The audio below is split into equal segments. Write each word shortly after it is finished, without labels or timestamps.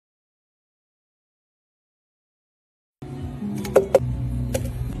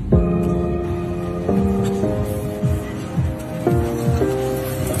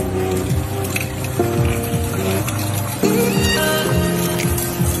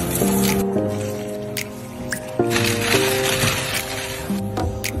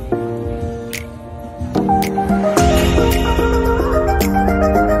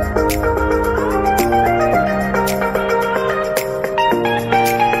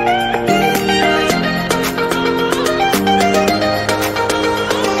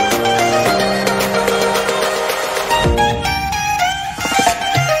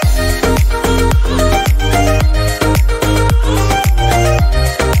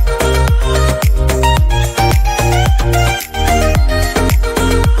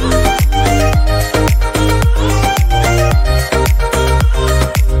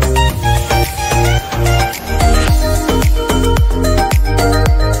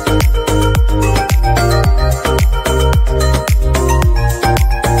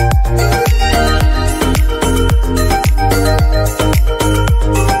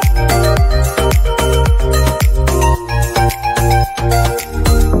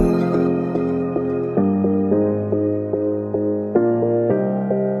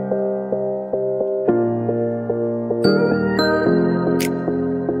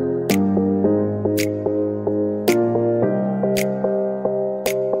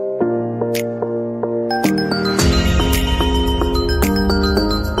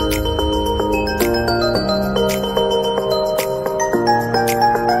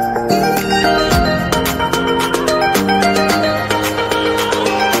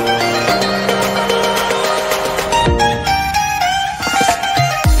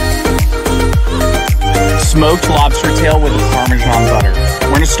lobster tail with the Parmesan butter.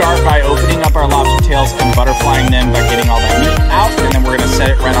 We're gonna start by opening up our lobster tails and butterflying them by getting all that meat out, and then we're gonna set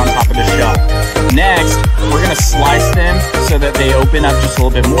it right on top of the shell. Next, we're gonna slice them so that they open up just a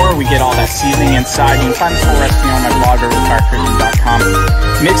little bit more. We get all that seasoning inside. You can find this whole recipe on my blog over at firecooking.com.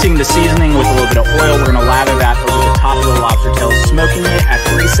 Mixing the seasoning with a little bit of oil, we're gonna lather that over the top of the lobster tails, smoking it at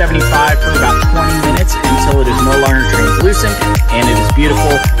 375 for about 20 minutes until it is no longer translucent and it is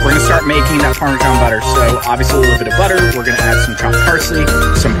beautiful. We're gonna start making that Parmesan butter. So obviously a little bit of butter, we're gonna add some chopped parsley,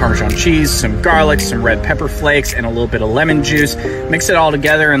 some Parmesan cheese, some garlic, some red pepper flakes, and a little bit of lemon juice. Mix it all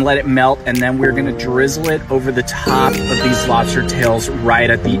together and let it melt, and then we're gonna drizzle it over the top of these lobster tails right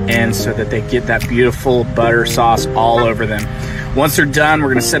at the end so that they get that beautiful butter sauce all over them. Once they're done, we're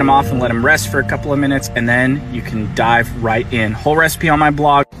gonna set them off and let them rest for a couple of minutes, and then you can dive right in. Whole recipe on my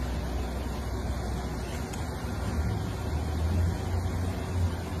blog.